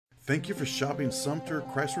Thank you for shopping Sumter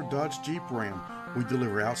Chrysler Dodge Jeep Ram. We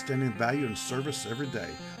deliver outstanding value and service every day.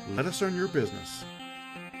 Let us earn your business.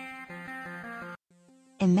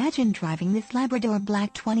 Imagine driving this Labrador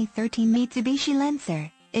Black 2013 Mitsubishi Lancer,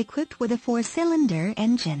 equipped with a 4-cylinder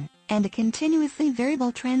engine and a continuously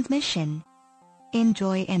variable transmission.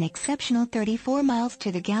 Enjoy an exceptional 34 miles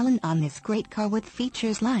to the gallon on this great car with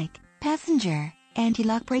features like passenger,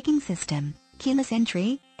 anti-lock braking system, keyless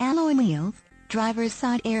entry, alloy wheels, driver's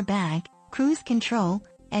side airbag, cruise control,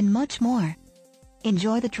 and much more.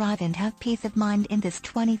 Enjoy the drive and have peace of mind in this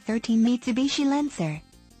 2013 Mitsubishi Lancer.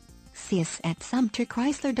 See us at Sumter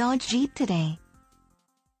Chrysler Dodge Jeep today.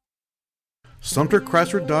 Sumter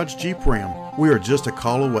Chrysler Dodge Jeep Ram. We are just a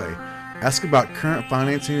call away. Ask about current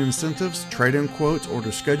financing incentives, trade-in quotes, or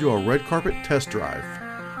to schedule a red carpet test drive.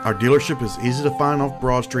 Our dealership is easy to find off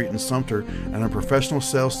Broad Street in Sumter, and our professional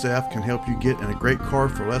sales staff can help you get in a great car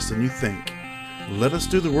for less than you think. Let us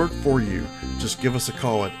do the work for you. Just give us a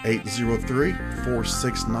call at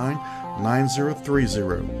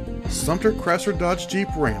 803-469-9030. Sumter Chrysler Dodge Jeep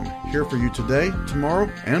Ram, here for you today,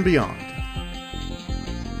 tomorrow, and beyond.